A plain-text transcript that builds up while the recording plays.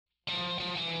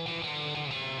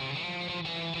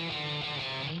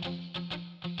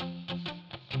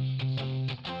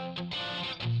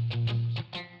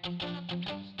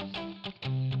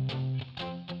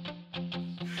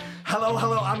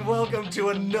Hello, and welcome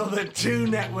to another 2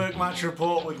 Network Match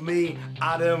Report with me,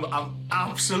 Adam. I'm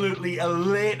absolutely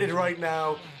elated right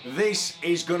now. This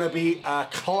is going to be a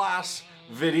class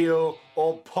video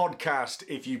or podcast,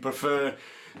 if you prefer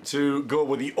to go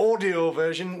with the audio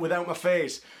version without my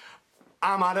face.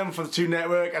 I'm Adam from the 2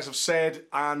 Network, as I've said,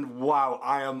 and wow,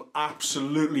 I am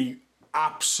absolutely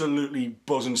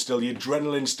buzzing still. The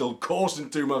adrenaline's still coursing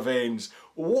through my veins.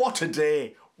 What a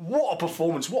day, what a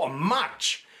performance, what a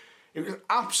match. It was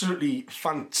absolutely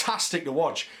fantastic to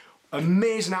watch.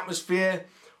 Amazing atmosphere.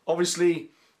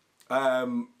 Obviously,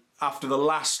 after the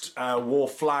last War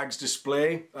Flags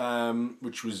display,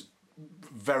 which was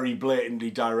very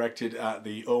blatantly directed at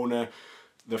the owner,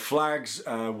 the flags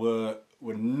were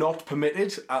not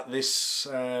permitted at this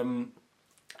game.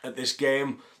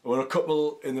 There were a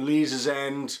couple in the Leazes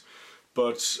end,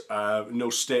 but no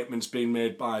statements being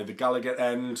made by the Gallagher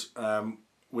end,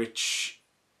 which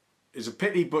is a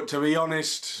pity, but to be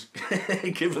honest,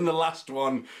 given the last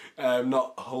one,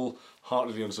 not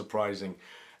wholeheartedly unsurprising.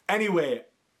 Anyway,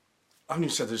 I haven't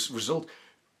even said this result.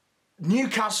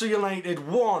 Newcastle United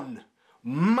 1,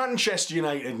 Manchester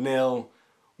United 0.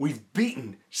 We've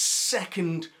beaten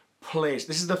second place.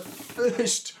 This is the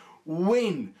first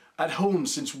win at home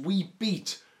since we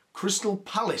beat Crystal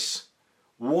Palace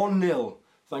 1-0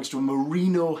 thanks to a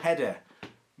Marino header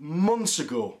months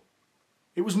ago.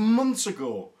 It was months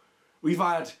ago. We've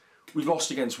lost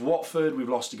against Watford, we've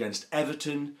lost against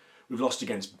Everton, we've lost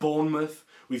against Bournemouth,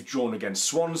 we've drawn against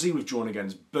Swansea, we've drawn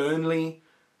against Burnley.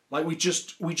 Like we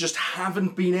just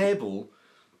haven't been able.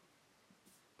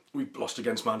 We've lost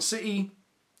against Man City.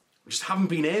 We just haven't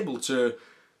been able to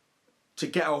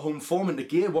get our home form into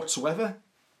gear whatsoever.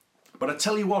 But I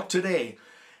tell you what, today,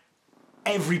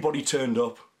 everybody turned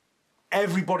up.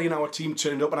 Everybody in our team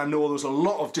turned up, and I know there was a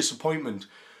lot of disappointment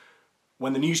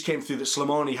when the news came through that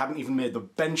Slimani hadn't even made the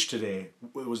bench today.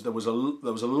 There was a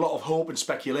lot of hope and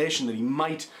speculation that he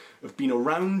might have been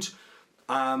around,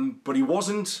 but he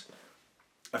wasn't.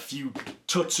 A few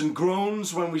tuts and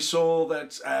groans when we saw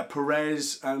that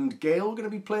Perez and Gale were going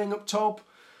to be playing up top.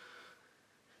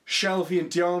 Shelvey and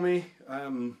Diarmi,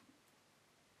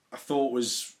 I thought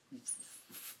was,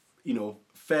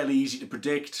 fairly easy to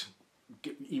predict,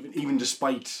 even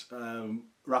despite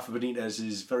Rafa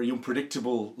Benitez's very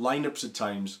unpredictable lineups at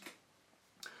times.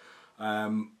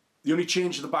 The only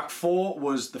change to the back four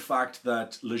was the fact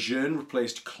that Lejeune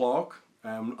replaced Clark.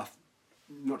 I'm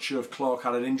not sure if Clark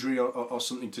had an injury or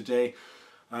something today.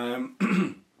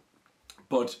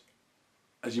 But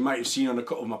as you might have seen on a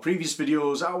couple of my previous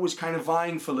videos, I was kind of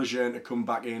vying for Lejeune to come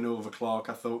back in over Clark.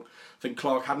 I think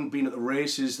Clark hadn't been at the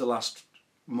races the last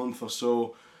month or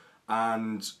so,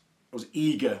 and I was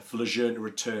eager for Lejeune to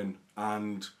return,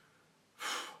 and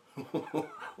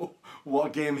what a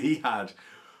game he had.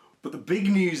 But the big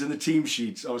news in the team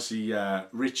sheets, obviously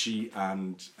Richie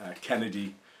and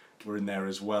Kennedy were in there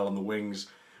as well on the wings.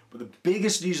 But the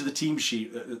biggest news of the team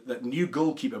sheet, that new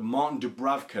goalkeeper, Martin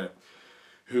Dubravka,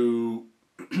 who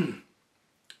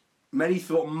many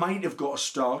thought might have got a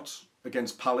start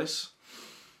against Palace.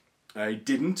 He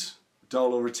didn't.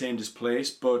 Darlow retained his place,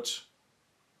 but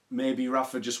maybe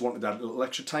Rafa just wanted that little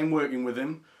extra time working with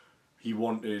him. He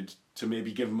wanted to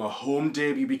maybe give him a home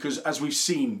debut, because as we've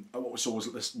seen, what we saw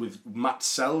was with Matt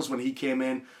Sells when he came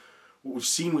in, what we've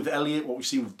seen with Elliott, what we've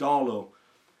seen with Darlow,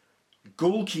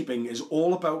 goalkeeping is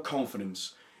all about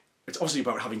confidence. It's obviously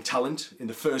about having talent in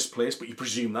the first place, but you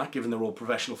presume that given they're all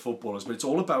professional footballers, but it's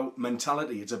all about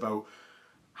mentality. It's about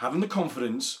having the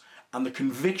confidence and the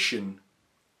conviction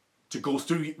to go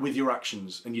through with your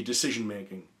actions and your decision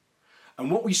making. And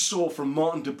what we saw from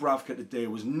Martin Dubravka today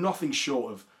was nothing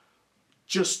short of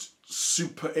just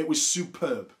super. It was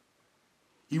superb.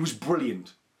 He was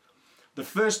brilliant. The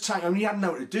first time, he had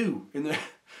nothing to do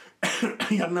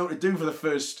he had nothing to do for the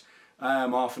first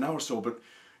half an hour or so, but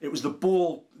it was the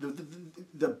ball,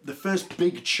 the first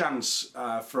big chance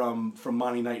from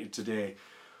Man United today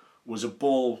was a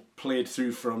ball played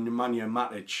through from Nemanja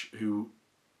Matic, who,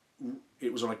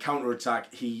 it was on a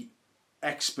counter-attack. He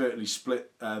expertly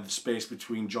split the space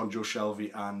between Jonjo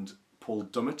Shelvey and Paul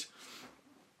Dummett.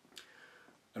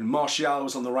 And Martial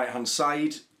was on the right-hand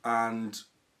side, and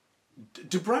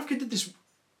Dubravka did this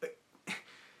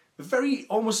very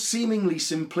almost seemingly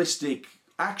simplistic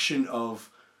action of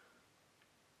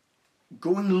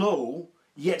going low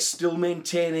yet still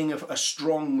maintaining a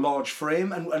strong, large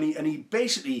frame, and he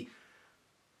basically,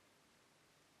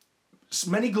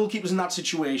 many goalkeepers in that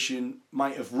situation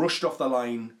might have rushed off the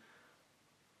line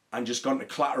and just gone to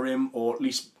clatter him, or at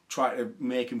least try to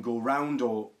make him go round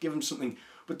or give him something.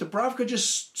 But Dubravka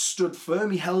just stood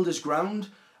firm. He held his ground,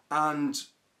 and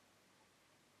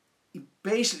he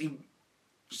basically,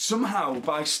 somehow,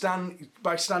 by standing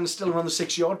still around the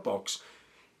 6-yard box,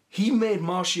 he made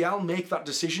Martial make that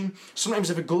decision. Sometimes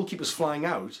if a goalkeeper's flying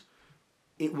out,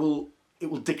 it will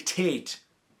dictate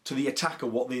to the attacker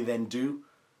what they then do.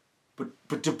 But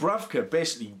Dubravka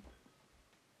basically,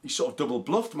 he sort of double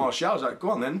bluffed Martial. He was like,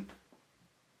 go on then,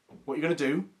 what are you going to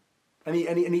do? And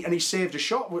he saved a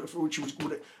shot, which was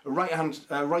a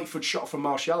right foot shot from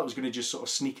Martial that was going to just sort of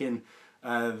sneak in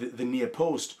the near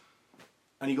post.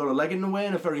 And he got a leg in the way,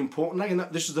 and a very important leg. And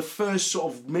this was the first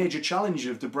sort of major challenge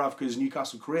of Dubravka's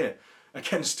Newcastle career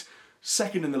against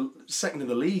second in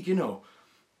the league, you know.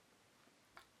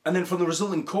 And then from the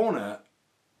resulting corner,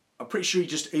 I'm pretty sure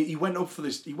he went up for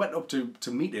this. He went up to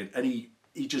meet it, and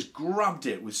he just grabbed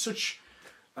it with such,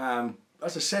 as I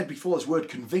said before, this word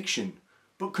conviction,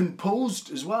 but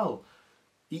composed as well.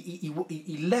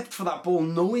 He leapt for that ball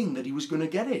knowing that he was going to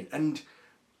get it, and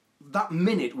that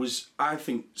minute was, I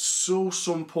think, so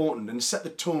important and set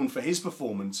the tone for his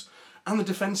performance and the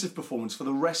defensive performance for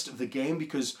the rest of the game,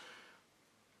 because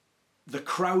the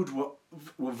crowd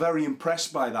were very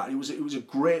impressed by that. It was a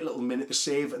great little minute, the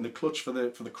save and the clutch for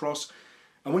the cross.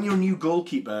 And when you're a new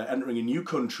goalkeeper entering a new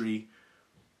country,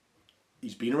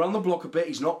 he's been around the block a bit.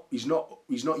 He's not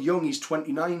young. He's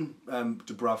 29,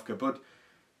 Dubravka,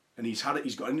 and he's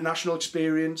got international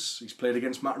experience. He's played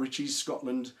against Matt Ritchie's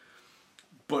Scotland.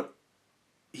 But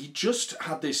he just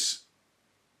had this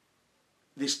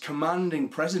commanding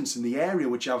presence in the area,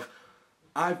 which I've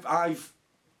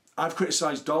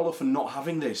criticised Darlow for not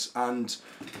having this, and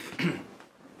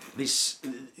this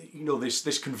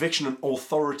conviction and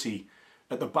authority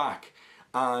at the back.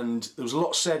 And there was a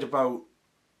lot said about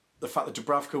the fact that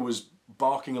Dubravka was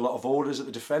barking a lot of orders at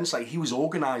the defence, like he was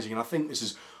organising, and I think this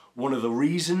is one of the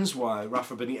reasons why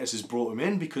Rafa Benitez has brought him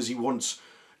in, because he wants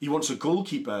a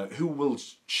goalkeeper who will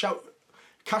shout.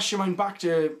 Cast your mind back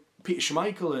to Peter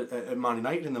Schmeichel at Man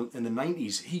United in the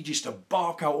 90s. He used to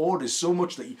bark out orders so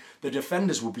much that the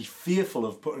defenders would be fearful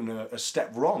of putting a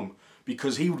step wrong,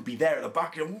 because he would be there at the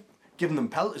back giving them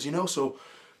pelters, you know. So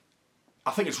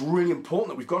I think it's really important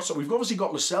that we've obviously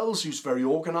got Lascelles, who's very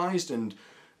organised and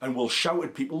will shout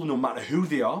at people no matter who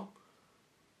they are.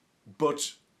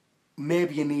 But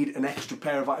maybe you need an extra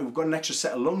pair of eyes. We've got an extra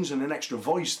set of lungs and an extra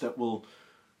voice that will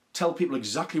tell people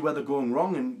exactly where they're going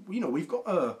wrong. And you know, we've got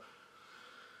a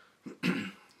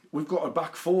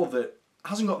back four that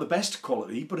hasn't got the best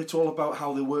quality, but it's all about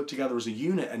how they work together as a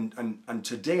unit. And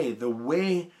today, the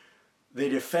way they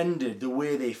defended, the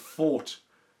way they fought,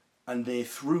 and they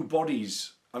threw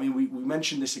bodies. I mean, we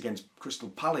mentioned this against Crystal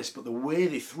Palace, but the way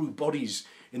they threw bodies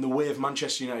in the way of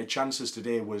Manchester United chances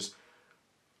today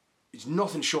it's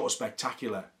nothing short of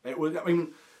spectacular. It was, I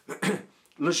mean,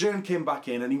 Lejeune came back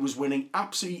in and he was winning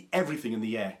absolutely everything in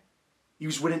the air. He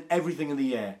was winning everything in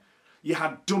the air. You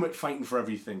had Dummett fighting for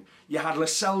everything. You had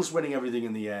Lascelles winning everything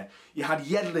in the air. You had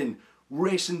Yedlin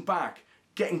racing back,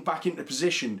 getting back into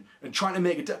position and trying to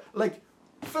make it... Like,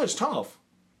 first half,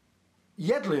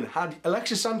 Yedlin had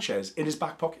Alexis Sanchez in his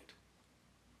back pocket.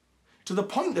 To the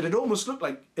point that it almost looked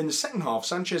like in the second half,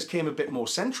 Sanchez came a bit more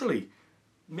centrally.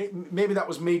 Maybe that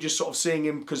was me just sort of seeing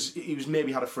him because he was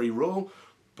maybe had a free role,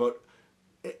 but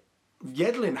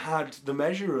Yedlin had the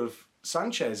measure of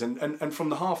Sanchez, and from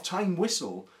the half-time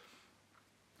whistle,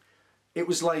 it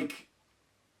was like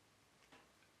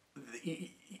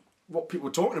what people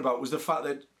were talking about was the fact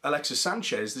that Alexis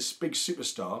Sanchez, this big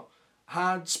superstar,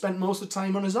 had spent most of the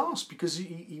time on his arse because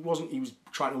he was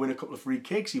trying to win a couple of free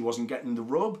kicks, he wasn't getting the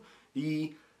rub,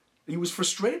 he was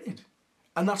frustrated.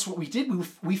 And that's what we did.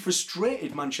 We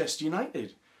frustrated Manchester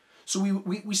United. So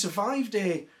we survived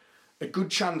a good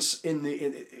chance in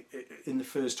the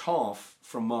first half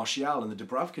from Martial and the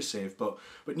Dubravka save, but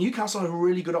Newcastle had a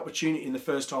really good opportunity in the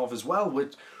first half as well,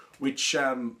 which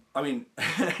I mean,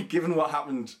 given what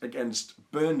happened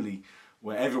against Burnley,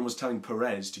 where everyone was telling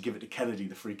Perez to give it to Kennedy,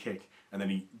 the free kick, and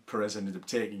then Perez ended up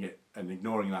taking it and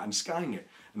ignoring that and skying it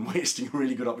and wasting a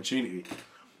really good opportunity.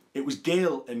 It was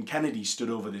Gale and Kennedy stood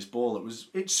over this ball.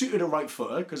 It suited a right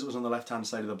footer because it was on the left-hand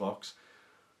side of the box.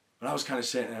 But I was kind of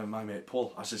saying to my mate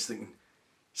Paul, I was just thinking,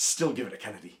 still give it to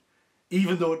Kennedy.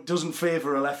 Even though it doesn't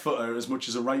favour a left footer as much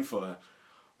as a right footer,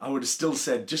 I would have still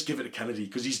said, just give it to Kennedy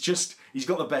because he's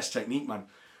got the best technique, man.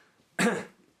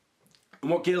 And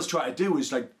what Gale's tried to do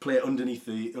is like play it underneath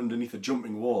the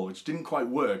jumping wall, which didn't quite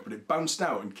work, but it bounced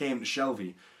out and came to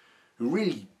Shelvey, who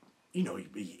really, you know,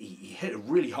 he hit it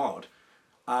really hard.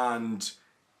 And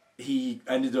he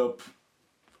ended up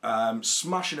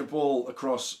smashing a ball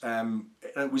across.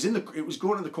 It was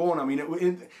going in the corner. I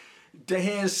mean, De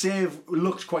Gea's save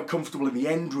looked quite comfortable in the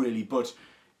end, really, but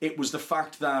it was the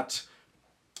fact that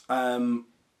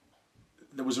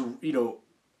there was a,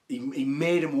 he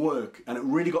made him work, and it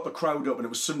really got the crowd up, and it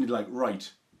was suddenly like,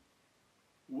 right,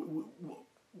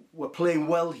 we're playing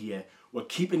well here, we're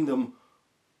keeping them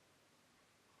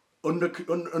under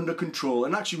control,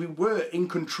 and actually we were in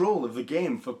control of the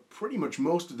game for pretty much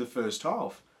most of the first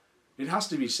half. It has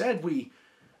to be said, we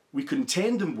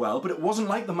contained them well, but it wasn't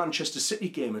like the Manchester City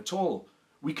game at all.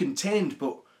 We contained,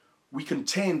 but we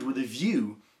contained with a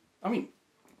view. I mean,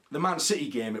 the Man City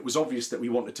game, it was obvious that we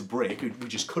wanted to break, we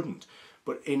just couldn't.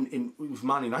 But with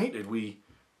Man United,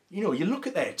 you look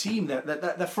at their team,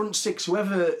 their front six,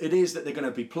 whoever it is that they're going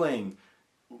to be playing,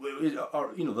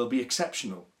 they'll be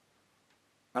exceptional.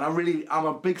 And I'm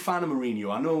a big fan of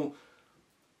Mourinho. I know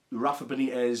the Rafa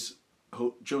Benitez,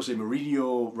 Jose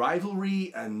Mourinho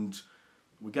rivalry, and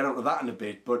we'll get onto that in a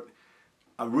bit, but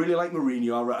I really like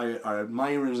Mourinho. I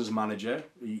admire him as a manager.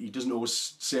 He doesn't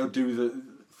always say or do the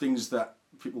things that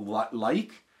people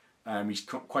like. He's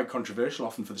quite controversial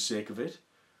often for the sake of it.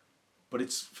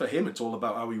 But for him, it's all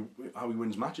about how he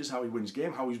wins matches, how he wins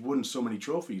games, how he's won so many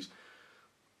trophies.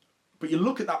 But you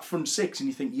look at that front six and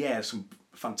you think, yeah, some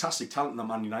fantastic talent on the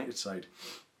Man United side.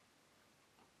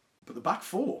 But the back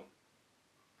four,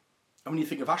 and when you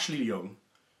think of Ashley Young,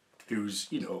 who's,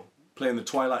 playing the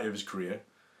twilight of his career,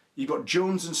 you've got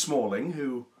Jones and Smalling,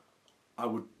 who I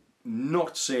would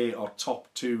not say are top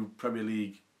 2 Premier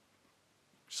League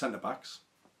centre-backs.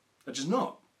 They're just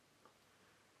not.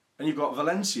 And you've got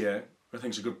Valencia, who I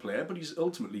think is a good player, but he's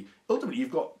ultimately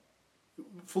you've got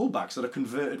full-backs that are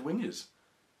converted wingers.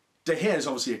 De Gea is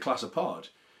obviously a class apart,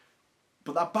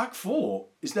 but that back four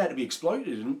is there to be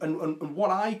exploited. And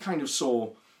what I kind of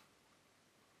saw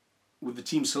with the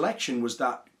team selection was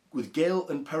that with Gale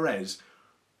and Perez,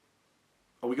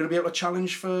 are we going to be able to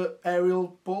challenge for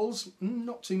aerial balls?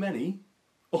 Not too many.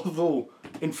 Although,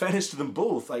 in fairness to them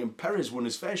both, Perez won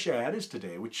his fair share of headers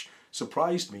today, which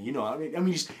surprised me. I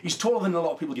mean, he's taller than a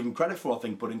lot of people give him credit for, I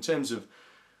think. But in terms of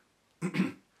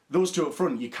those two up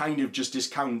front, you kind of just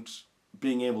discount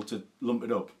being able to lump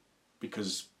it up,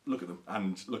 because look at them,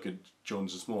 and look at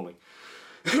Jones and Smalling.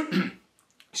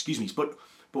 Excuse me. But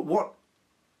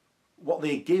what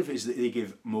they give is that they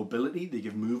give mobility, they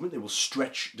give movement, they will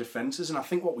stretch defences. And I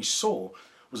think what we saw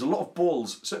was a lot of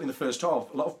balls, certainly in the first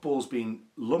half, a lot of balls being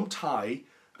lumped high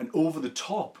and over the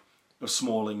top of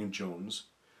Smalling and Jones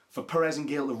for Perez and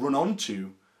Gale to run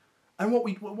onto. And what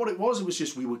it was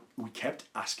just we kept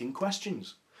asking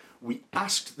questions. We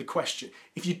asked the question.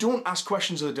 If you don't ask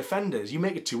questions of the defenders, you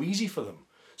make it too easy for them.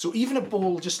 So even a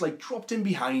ball just like dropped in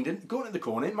behind and going in the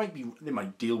corner, they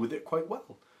might deal with it quite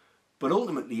well. But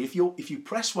ultimately, if you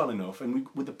press well enough, and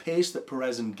with the pace that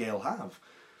Perez and Gale have,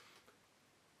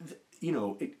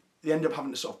 they end up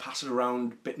having to sort of pass it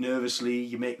around a bit nervously.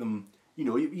 You make them,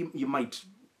 you might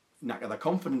knack their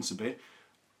confidence a bit.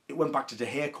 It went back to De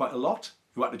Gea quite a lot,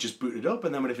 who had to just boot it up,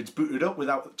 and then if it's booted up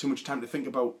without too much time to think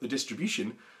about the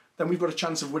distribution, then we've got a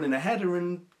chance of winning a header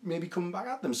and maybe coming back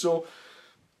at them. So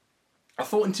I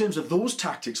thought in terms of those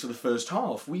tactics for the first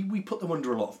half, we put them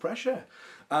under a lot of pressure.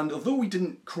 And although we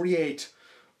didn't create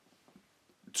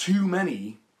too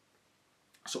many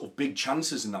sort of big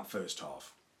chances in that first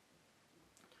half,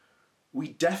 we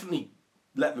definitely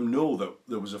let them know that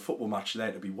there was a football match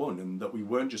there to be won and that we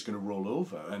weren't just going to roll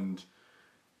over. And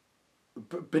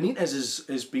Benitez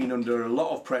has been under a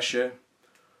lot of pressure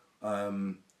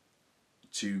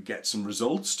to get some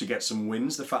results, to get some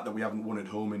wins. The fact that we haven't won at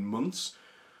home in months.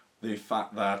 The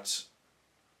fact that,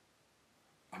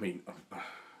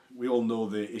 we all know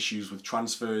the issues with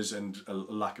transfers and a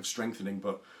lack of strengthening,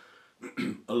 but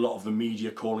a lot of the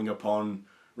media calling upon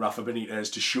Rafa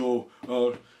Benitez to show,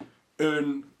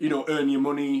 earn your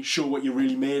money, show what you're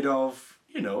really made of.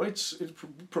 It's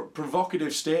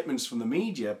provocative statements from the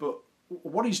media, but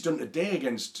what he's done today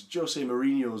against Jose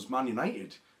Mourinho's Man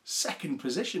United, second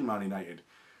position Man United,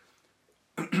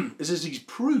 is as he's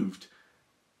proved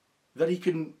that he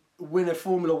can win a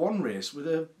Formula One race with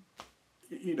a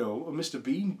Mr.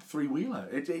 Bean three-wheeler.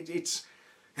 It's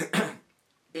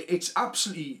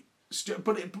absolutely,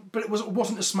 but it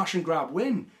wasn't a smash and grab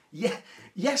win. Yeah,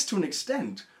 yes, to an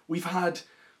extent. We've had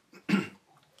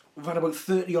about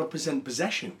 30%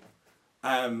 possession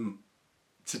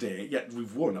today, yet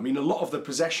we've won. A lot of the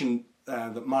possession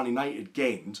that Man United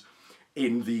gained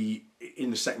in the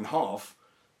second half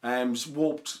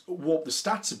warped the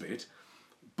stats a bit,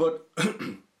 but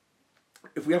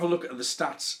if we have a look at the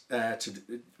stats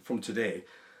from today,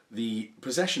 the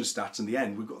possession stats in the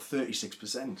end, we've got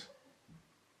 36%.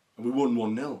 And we won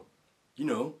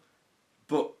 1-0.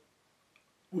 But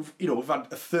we've had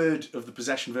a third of the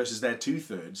possession versus their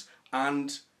 2/3,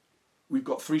 and we've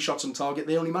got 3 shots on target.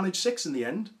 They only managed 6 in the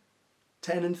end,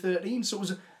 10 and 13. So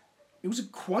it was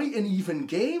quite an even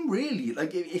game, really.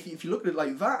 Like if you look at it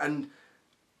like that, and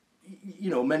you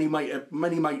know, many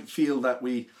might feel that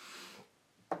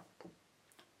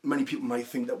many people might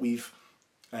think that we've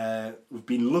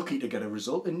been lucky to get a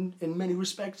result. In many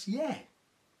respects,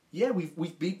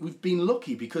 we've been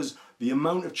lucky, because the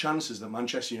amount of chances that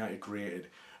Manchester United created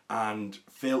and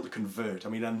failed to convert. I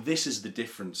mean, and this is the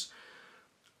difference.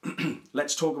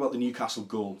 Let's talk about the Newcastle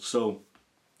goal. So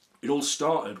it all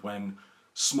started when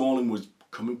Smalling was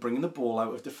bringing the ball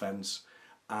out of defence,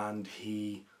 and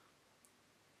he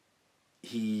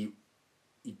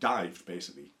dived,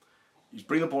 basically. He's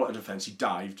bringing the ball out of defence, he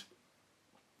dived,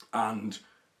 and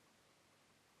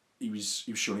he was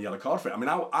shown a yellow card for it. I mean,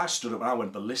 I stood up and I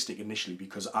went ballistic initially,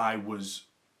 because I was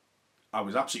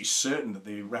absolutely certain that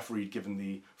the referee had given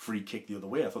the free kick the other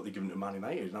way. I thought they'd given it to Man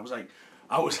United, and I was like,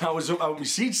 I was up out of my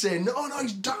seat saying, no,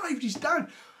 he's dived.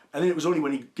 And then it was only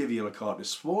when he gave the yellow card to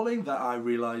Smalling that I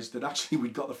realised that actually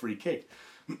we'd got the free kick.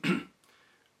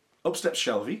 Up steps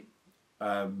Shelvey,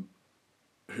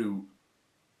 who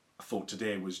I thought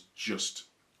today was just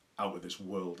out of this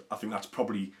world. I think that's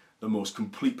probably the most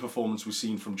complete performance we've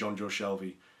seen from Jonjo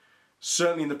Shelvey,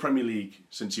 certainly in the Premier League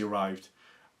since he arrived.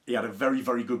 He had a very,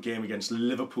 very good game against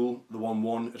Liverpool, the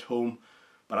 1-1 at home,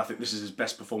 but I think this is his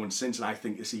best performance since, and I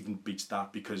think this even beats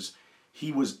that, because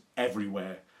he was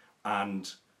everywhere. And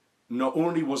not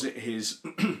only was it his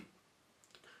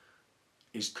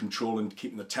his control and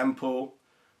keeping the tempo,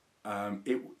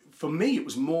 for me it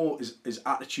was more his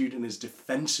attitude and his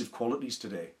defensive qualities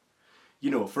today. You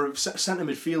know, for a centre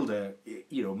midfielder,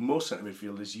 you know, most centre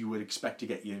midfielders, you would expect to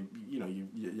get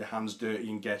your hands dirty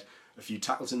and get a few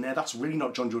tackles in there. That's really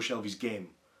not Jonjo Shelvey's game.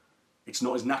 It's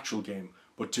not his natural game.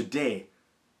 But today,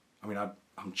 I mean, I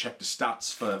haven't checked the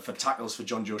stats for tackles for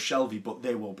Jonjo Shelvey, but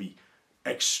they will be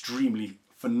extremely,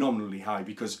 phenomenally high,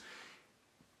 because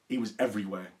he was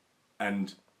everywhere.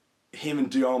 And him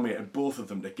and Diarmi, and both of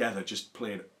them together, just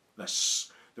played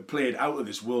they played out of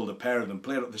this world. A pair of them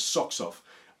played out their socks off.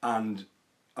 And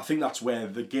I think that's where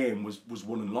the game was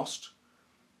won and lost.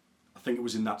 I think it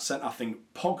was in that sense. I think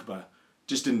Pogba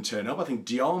just didn't turn up. I think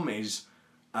Diarmi's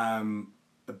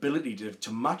ability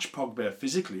to match Pogba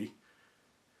physically,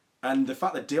 and the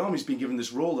fact that Diarmi's been given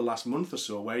this role the last month or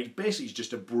so, where he basically is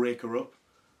just a breaker up.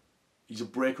 He's a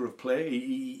breaker of play.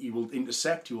 He will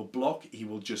intercept, he will block, he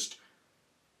will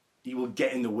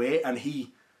get in the way, and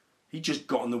he just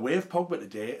got in the way of Pogba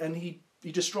today, and he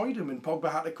destroyed him, and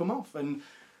Pogba had to come off. And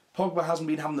Pogba hasn't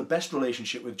been having the best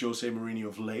relationship with Jose Mourinho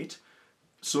of late,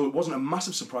 so it wasn't a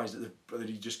massive surprise that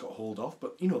he just got hauled off.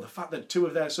 But you know, the fact that two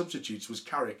of their substitutes was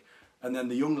Carrick and then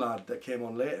the young lad that came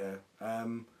on later,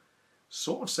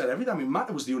 sort of said everything. I mean,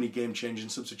 Mata was the only game-changing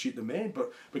substitute they made.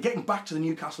 But getting back to the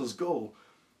Newcastle's goal,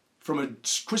 from a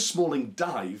Chris Smalling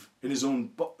dive in his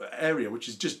own area, which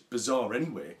is just bizarre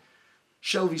anyway,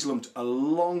 Shelvey's lumped a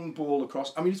long ball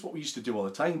across. I mean, it's what we used to do all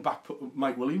the time.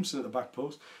 Mike Williamson at the back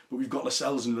post, but we've got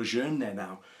Lascelles and Lejeune there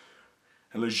now.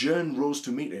 And Lejeune rose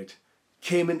to meet it,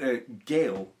 came into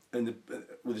Gale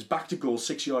with his back to goal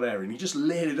 6-yard area, and he just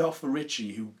laid it off for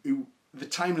Richie, who the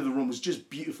timing of the run was just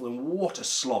beautiful. And what a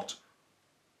slot!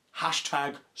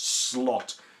 Hashtag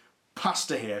slot. Past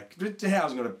De Gea. De Gea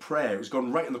wasn't going to pray. It was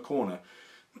gone right in the corner.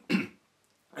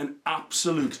 An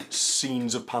absolute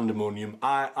scenes of pandemonium.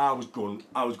 I was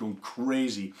going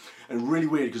crazy, and really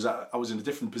weird, because I was in a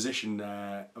different position.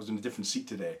 I was in a different seat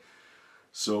today,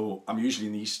 so I'm usually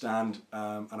in the East Stand,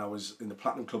 and I was in the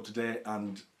Platinum Club today,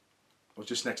 and I was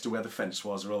just next to where the fence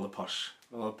was, where all the posh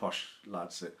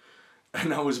lads sit,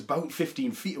 and I was about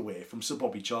 15 feet away from Sir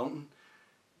Bobby Charlton.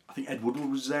 I think Ed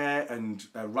Woodward was there, and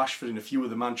Rashford, and a few of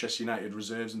the Manchester United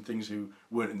reserves and things who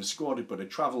weren't in the squad but had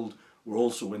travelled, were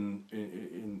also in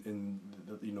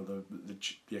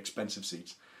the expensive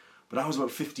seats. But I was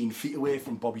about 15 feet away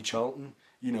from Bobby Charlton,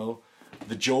 you know,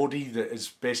 the Geordie that has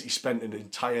basically spent an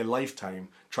entire lifetime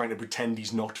trying to pretend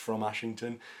he's not from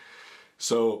Ashington.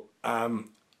 So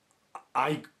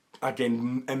I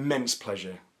gained immense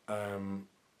pleasure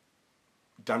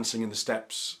dancing in the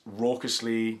steps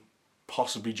raucously,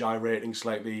 possibly gyrating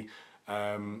slightly,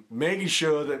 making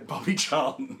sure that Bobby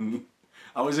Charlton,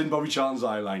 I was in Bobby Charlton's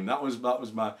eye line. That was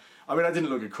my. I mean, I didn't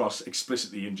look across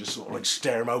explicitly and just sort of like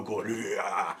stare him out, going,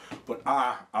 yeah. But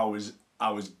I was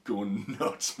going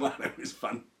nuts, man. It was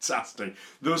fantastic.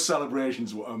 Those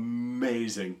celebrations were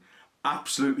amazing,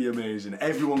 absolutely amazing.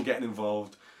 Everyone getting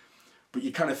involved. But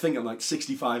you kind of think in like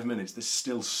 65 minutes, there's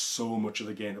still so much of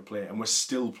the game to play, and we're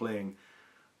still playing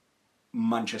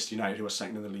Manchester United, who are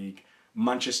second in the league.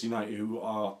 Manchester United, who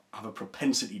have a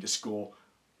propensity to score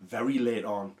very late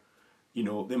on. you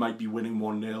know, they might be winning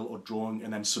 1-0 or drawing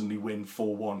and then suddenly win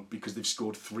 4-1 because they've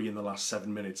scored 3 in the last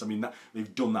 7 minutes. I mean,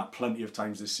 they've done that plenty of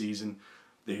times this season.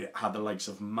 They had the likes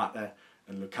of Mata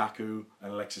and Lukaku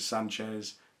and Alexis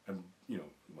Sanchez and, you know,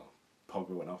 well,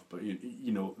 Pogba went off, but,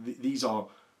 you know, these are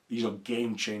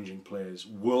game-changing players,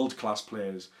 world-class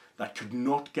players that could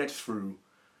not get through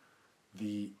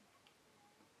the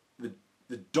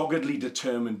doggedly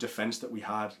determined defence that we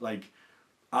had. Like,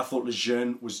 I thought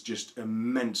Lejeune was just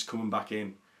immense coming back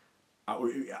in.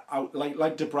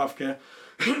 Like Dubravka,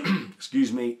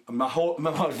 excuse me, my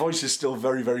voice is still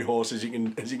very, very hoarse, as you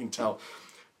can tell.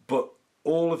 But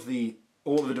all of the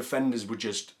defenders were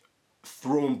just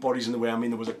throwing bodies in the way. I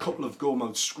mean, there was a couple of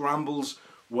goal-mouth scrambles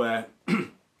where,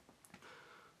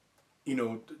 you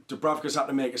know, Dubravka's had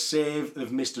to make a save.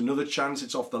 They've missed another chance.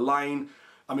 It's off the line.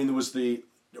 I mean, there was the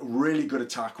really good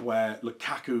attack where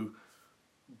Lukaku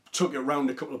took it around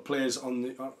a couple of players on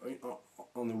the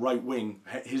right wing,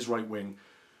 his right wing,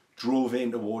 drove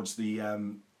in towards the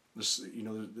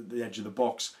edge of the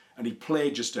box, and he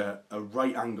played just a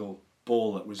right angle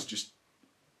ball that was just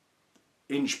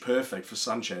inch perfect for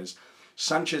Sanchez.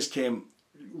 Sanchez came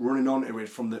running onto it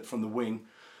from the wing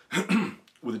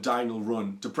with a diagonal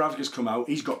run. Dubravka's come out,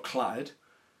 he's got clattered.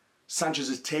 Sanchez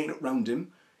has taken it round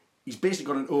him. He's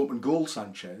basically got an open goal,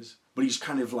 Sanchez, but he's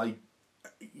kind of like,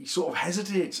 he sort of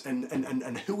hesitates,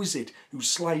 and who is it who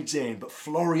slides in but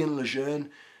Florian Lejeune,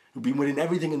 who'd been winning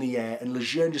everything in the air, and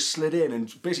Lejeune just slid in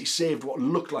and basically saved what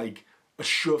looked like a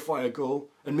surefire goal,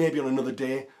 and maybe on another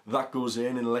day that goes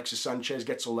in and Alexis Sanchez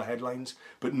gets all the headlines,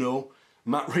 but no,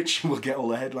 Matt Ritchie will get all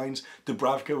the headlines,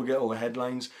 Dubravka will get all the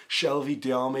headlines, Shelvey,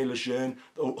 Diame, Lejeune,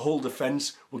 the whole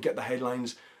defence will get the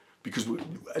headlines, because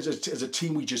as a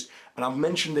team we just, and I've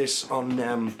mentioned this on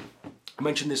one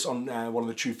of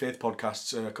the True Faith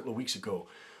podcasts a couple of weeks ago.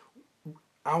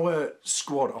 Our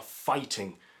squad are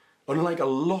fighting. Unlike a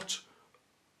lot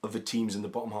of the teams in the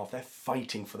bottom half, they're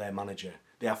fighting for their manager.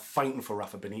 They are fighting for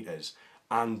Rafa Benitez.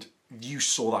 And you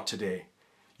saw that today.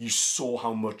 You saw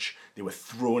how much they were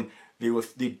throwing.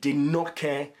 They did not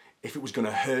care if it was going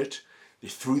to hurt. They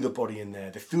threw the body in there.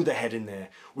 They threw the head in there.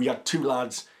 We had 2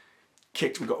 lads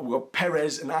kicked. We got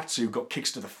Perez and Atsu got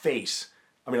kicks to the face.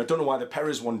 I mean, I don't know why the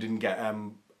Perez one didn't get, it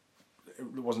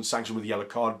wasn't sanctioned with a yellow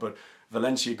card, but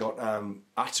Valencia got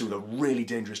Atsu with a really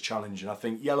dangerous challenge, and I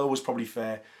think yellow was probably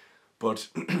fair, but,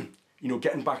 you know,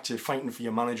 getting back to fighting for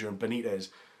your manager and Benitez,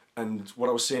 and what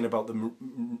I was saying about the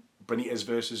Benitez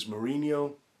versus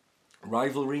Mourinho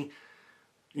rivalry,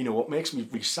 you know, what makes me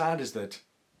really sad is that,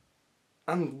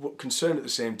 and what concerned at the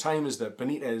same time, is that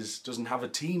Benitez doesn't have a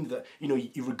team that, you know,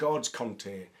 he regards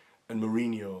Conte and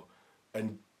Mourinho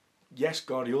and, yes,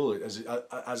 Guardiola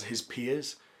as his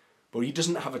peers, but he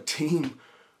doesn't have a team.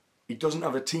 He doesn't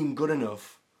have a team good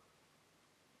enough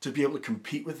to be able to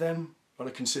compete with them on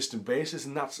a consistent basis,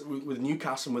 and that's with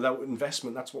Newcastle. Without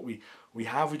investment, that's what we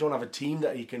have. We don't have a team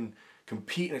that he can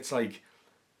compete, and it's like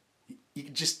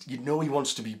you know he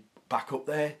wants to be back up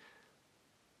there,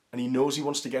 and he knows he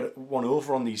wants to get one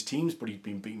over on these teams, but he's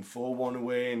been beaten 4-1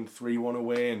 away and 3-1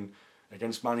 away, and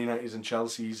against Man United's and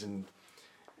Chelsea's, and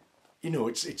you know,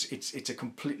 it's a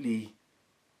completely,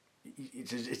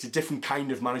 it's a different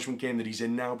kind of management game that he's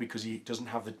in now, because he doesn't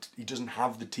have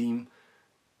the team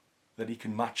that he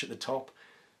can match at the top.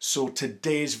 So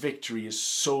today's victory is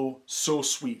so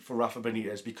sweet for Rafa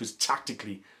Benitez, because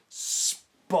tactically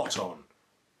spot on.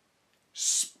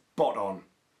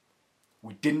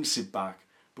 We didn't sit back,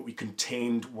 but we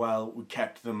contained well. We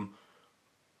kept them.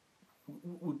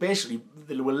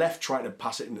 They were left trying to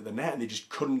pass it into the net, and they just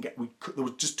couldn't get. There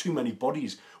was just too many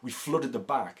bodies. We flooded the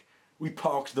back. We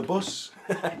parked the bus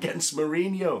against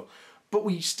Mourinho, but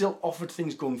we still offered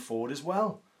things going forward as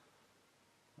well.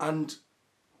 And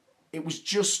it was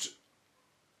just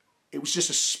a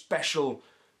special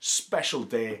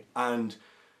day. And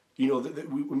you know,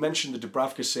 we mentioned the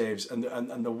Dubravka saves, and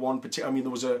the one particular. I mean,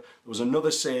 there was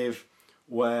another save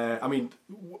where, I mean,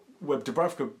 where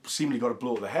Dubravka seemingly got a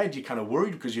blow to the head. You're kind of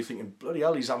worried, because you're thinking, bloody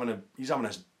hell, he's having a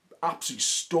absolute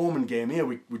storming game here.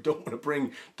 We don't want to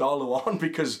bring Darlow on,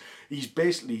 because he's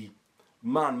basically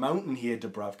man-mountain here,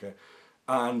 Dubravka.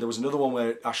 And there was another one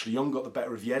where Ashley Young got the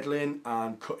better of Yedlin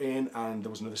and cut in, and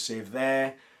there was another save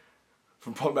there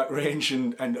from point back range,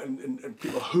 and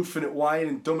people hoofing it wide,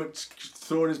 and Dummett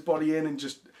throwing his body in, and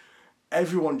just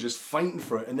everyone just fighting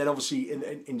for it. And then obviously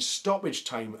in stoppage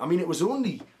time, I mean, it was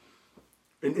only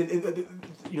the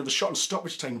shot in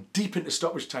stoppage time, deep into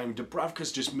stoppage time,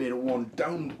 Dubravka's just made a one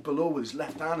down below with his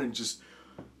left hand, and just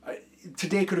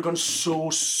today could have gone so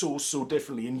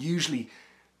differently. And usually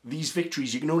these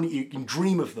victories, you can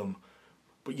dream of them,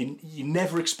 but you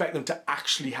never expect them to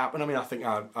actually happen. I mean, I think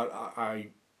I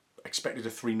expected a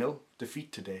 3-0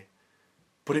 defeat today.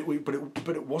 But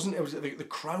it wasn't. It was the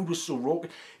crowd was so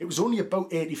raucous. It was only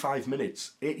about 85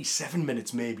 minutes, 87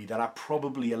 minutes maybe, that I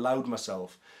probably allowed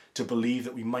myself to believe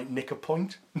that we might nick a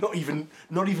point, not even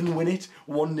win it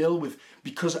 1-0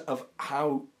 because of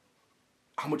how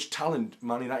much talent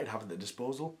Man United have at their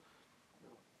disposal,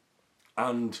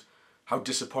 and how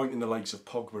disappointing the likes of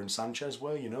Pogba and Sanchez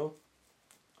were. You know,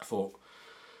 I thought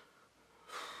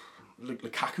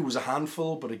Lukaku was a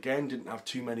handful, but again didn't have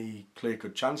too many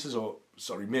clear-cut chances. Or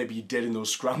sorry, maybe he did in those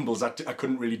scrambles. I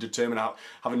couldn't really determine how.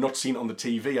 Having not seen it on the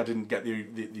TV, I didn't get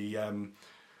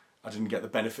I didn't get the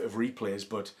benefit of replays,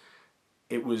 but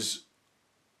it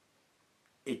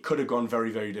could have gone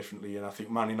very, very differently. And I think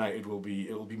Man United will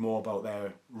be more about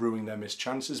ruining their missed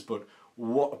chances. But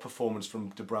what a performance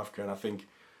from Dubravka! And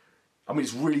I mean,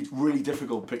 it's really, really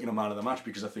difficult picking a man of the match,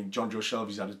 because I think Jonjo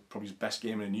Shelvey's had probably his best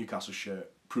game in a Newcastle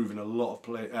shirt, proving a lot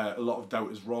of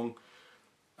doubters wrong.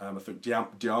 I think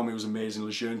Diame was amazing.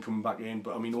 Lejeune coming back in,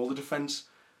 but I mean, all the defence.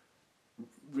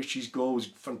 Richie's goal was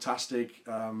fantastic.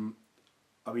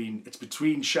 I mean, it's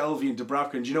between Shelvey and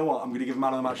Dubravka, and do you know what? I'm going to give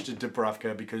man of the match to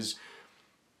Dubravka, because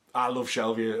I love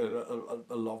Shelvey.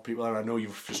 A lot of people, and I know you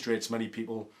frustrates many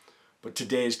people, but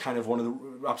today is kind of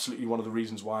absolutely one of the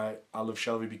reasons why I love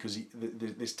Shelvey, because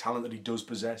this talent that he does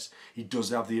possess, he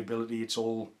does have the ability. It's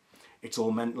all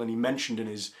mental, and he mentioned in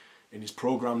his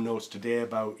programme notes today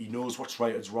about he knows what's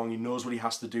right, what's wrong. He knows what he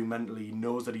has to do mentally. He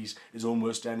knows that he's his own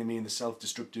worst enemy and the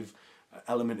self-destructive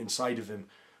element inside of him.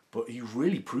 But he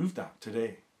really proved that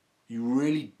today.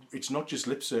 It's not just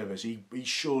lip service. He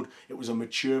showed it was a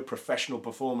mature professional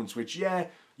performance, which, yeah,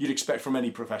 you'd expect from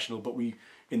any professional, but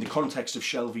in the context of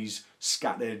Shelvey's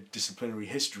scattered disciplinary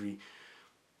history,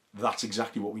 that's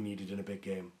exactly what we needed in a big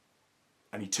game.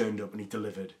 And he turned up and he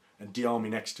delivered. And Diame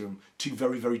next to him, two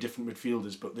very, very different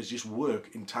midfielders, but they just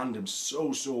work in tandem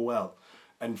so well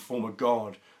and form a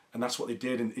guard. And that's what they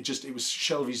did. And it was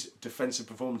Shelvey's defensive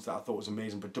performance that I thought was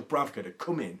amazing. But Dubravka, to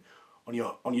come in on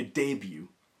your debut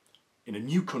in a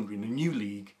new country, in a new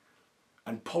league,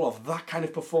 and pull off that kind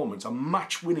of performance, a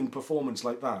match-winning performance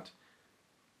like that.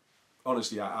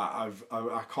 Honestly, I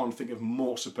can't think of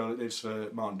more superlatives for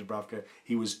Martin Dubravka.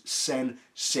 He was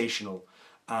sensational.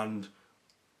 And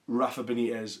Rafa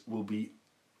Benitez will be,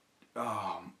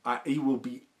 he will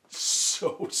be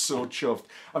so chuffed.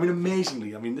 I mean,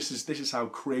 amazingly, this is how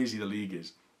crazy the league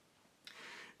is.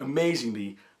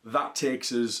 Amazingly, that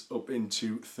takes us up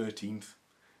into 13th.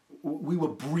 We were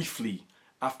briefly,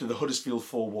 after the Huddersfield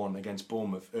 4-1 against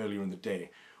Bournemouth earlier in the day,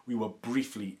 we were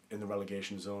briefly in the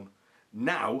relegation zone.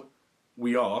 Now,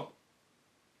 we're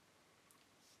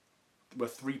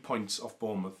 3 points off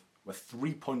Bournemouth. We're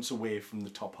 3 points away from the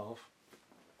top half.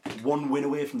 1 win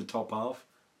away from the top half.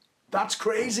 That's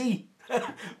crazy.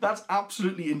 That's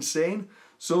absolutely insane.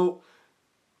 So,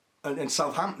 and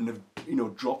Southampton have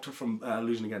dropped from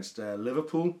losing against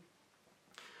Liverpool.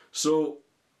 So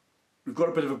we've got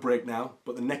a bit of a break now,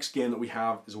 but the next game that we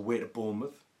have is away to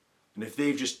Bournemouth, and if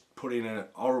they've just put in a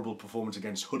horrible performance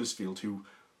against Huddersfield, who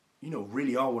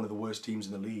really are one of the worst teams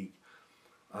in the league.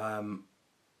 And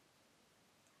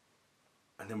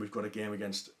then we've got a game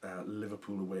against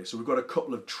Liverpool away. So we've got a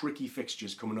couple of tricky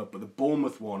fixtures coming up, but the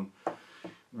Bournemouth one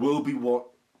will be what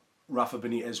Rafa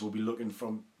Benitez will be looking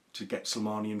to get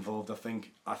Slimani involved. I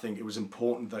think it was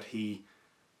important that he.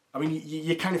 I mean,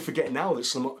 you kind of forget now that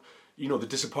the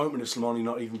disappointment of Slimani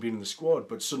not even being in the squad,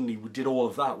 but suddenly we did all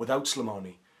of that without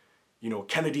Slimani.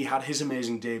 Kennedy had his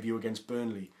amazing debut against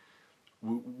Burnley.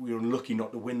 We were unlucky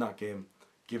not to win that game,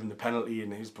 given the penalty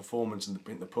and his performance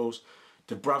in the post.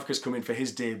 Dubravka's come in for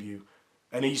his debut,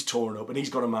 and he's torn up, and he's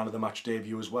got a man of the match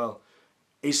debut as well.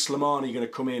 Is Slimani going to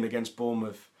come in against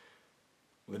Bournemouth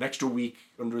with an extra week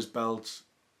under his belt,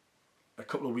 a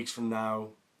couple of weeks from now,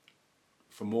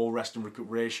 for more rest and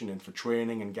recuperation and for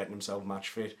training and getting himself match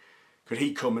fit? Could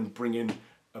he come and bring in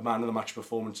a man of the match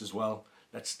performance as well?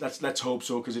 Let's hope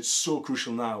so, because it's so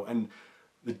crucial now. And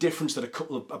the difference that a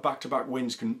couple of back-to-back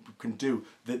wins can do,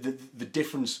 the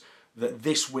difference that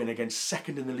this win against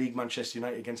second in the league Manchester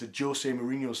United, against a Jose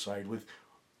Mourinho side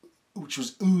which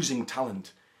was oozing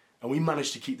talent, and we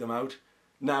managed to keep them out.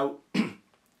 Now,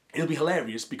 it'll be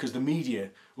hilarious because the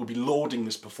media will be lauding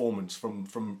this performance from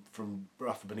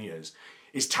Rafa Benitez.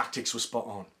 His tactics were spot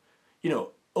on.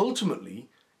 Ultimately,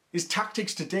 his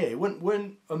tactics today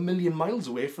weren't a million miles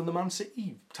away from the Man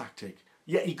City tactic.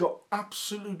 Yet he got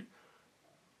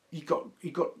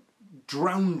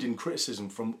drowned in criticism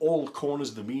from all corners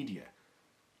of the media.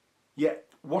 Yet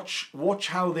watch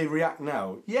how they react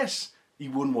now. Yes, he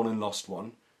won one and lost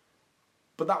one,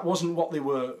 But that wasn't what they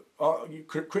were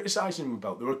criticising him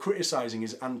about. They were criticising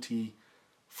his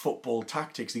anti-football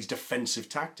tactics, these defensive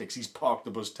tactics, these park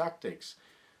the bus tactics.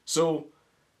 So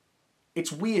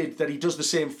it's weird that he does the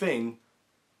same thing.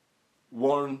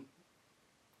 One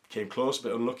came close,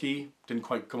 but unlucky, didn't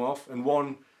quite come off. And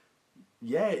one,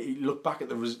 yeah, he looked back at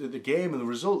the game and the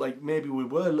result, like maybe we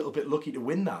were a little bit lucky to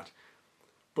win that.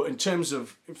 But in terms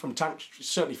of,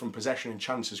 certainly from possession and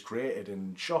chances created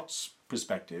and shots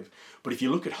perspective, but if you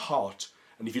look at heart,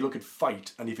 and if you look at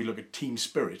fight, and if you look at team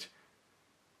spirit,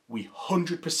 we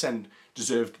 100%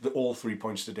 deserved all 3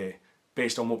 points today,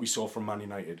 based on what we saw from Man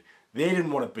United. They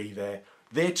didn't want to be there.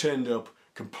 They turned up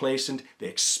complacent. They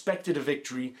expected a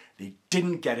victory. They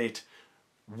didn't get it.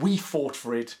 We fought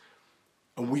for it,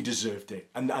 and we deserved it.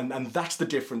 And that's the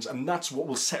difference, and that's what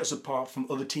will set us apart from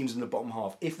other teams in the bottom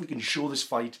half. If we can show this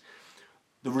fight,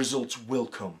 the results will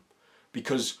come.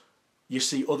 Because you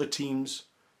see other teams,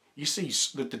 you see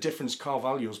the difference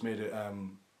Carvalho's made at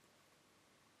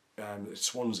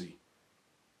Swansea.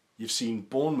 You've seen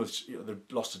Bournemouth, they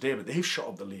lost today, but they've shot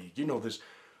up the league. You know, there's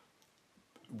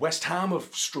West Ham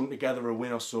have strung together a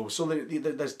win or so. So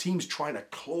there's teams trying to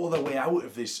claw their way out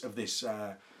of this this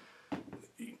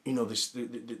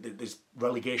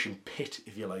relegation pit,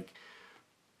 if you like.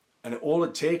 And all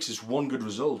it takes is one good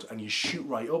result, and you shoot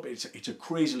right up. It's a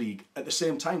crazy league. At the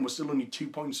same time, we're still only 2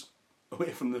 points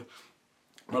away from the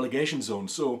relegation zone,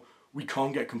 so we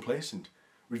can't get complacent.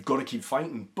 We've got to keep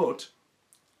fighting, but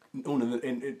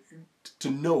to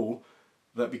know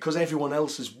that because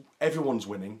everyone's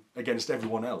winning against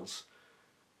everyone else,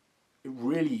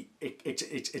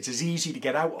 it's as easy to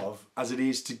get out of as it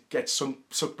is to get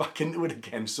sucked back into it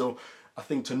again. So I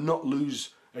think to not lose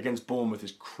against Bournemouth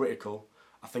is critical.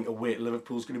 I think away at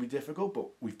Liverpool is going to be difficult, but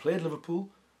we've played Liverpool.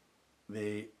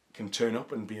 They can turn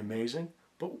up and be amazing,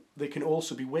 but they can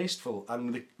also be wasteful,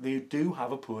 and they do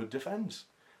have a poor defence.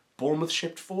 Bournemouth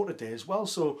shipped 4 today as well,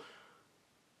 so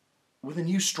with a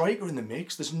new striker in the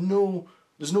mix, there's no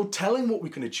telling what we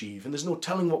can achieve, and there's no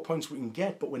telling what points we can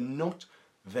get, but we're not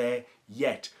there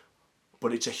yet.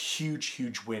 But it's a huge,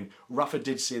 huge win. Rafa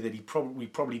did say that we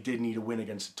probably did need a win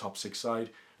against the top 6 side,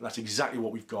 and that's exactly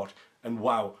what we've got. And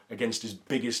wow, against his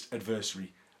biggest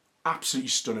adversary. Absolutely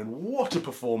stunning. What a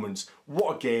performance.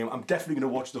 What a game. I'm definitely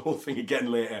going to watch the whole thing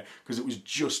again later, because it was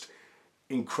just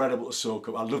incredible to soak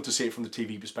up. I'd love to see it from the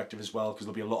TV perspective as well, because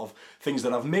there'll be a lot of things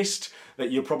that I've missed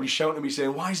that you're probably shouting at me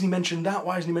saying, why hasn't he mentioned that?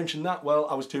 Why hasn't he mentioned that? Well,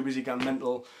 I was too busy getting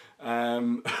mental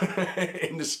in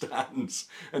the stands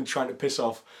and trying to piss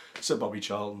off Sir Bobby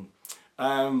Charlton.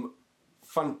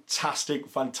 Fantastic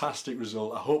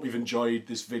result. I hope you've enjoyed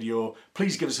this video.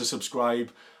 Please give us a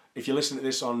subscribe. If you're listening to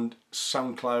this on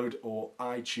SoundCloud or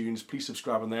iTunes, please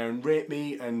subscribe on there and rate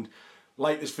me and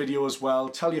like this video as well.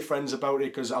 Tell your friends about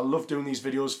it, because I love doing these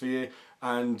videos for you,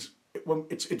 and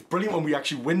it's brilliant when we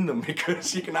actually win them,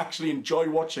 because you can actually enjoy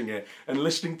watching it and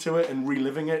listening to it and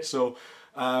reliving it. So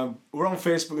we're on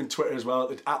Facebook and Twitter as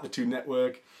well, at The Toon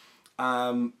Network.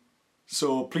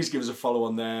 So please give us a follow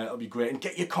on there. That'll be great. And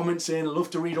get your comments in. I'd love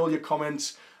to read all your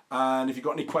comments. And if you've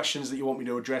got any questions that you want me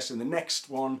to address in the next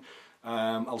one,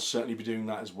 I'll certainly be doing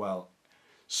that as well.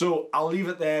 So I'll leave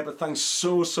it there, but thanks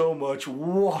so much.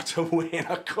 What a win.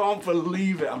 I can't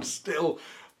believe it. I'm still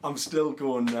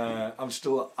going, I'm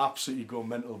still absolutely going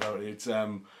mental about it. It's,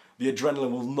 the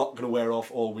adrenaline will not going to wear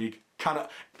off all week.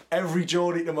 Every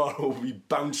Geordie tomorrow will be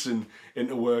bouncing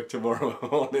into work tomorrow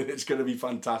morning. It's going to be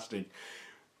fantastic.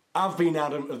 I've been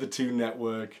Adam of the Toon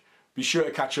Network. Be sure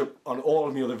to catch up on all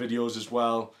of my other videos as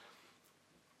well.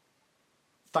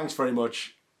 Thanks very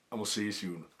much, and we'll see you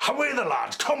soon. Away the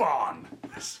lads, come on!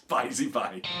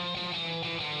 Bye.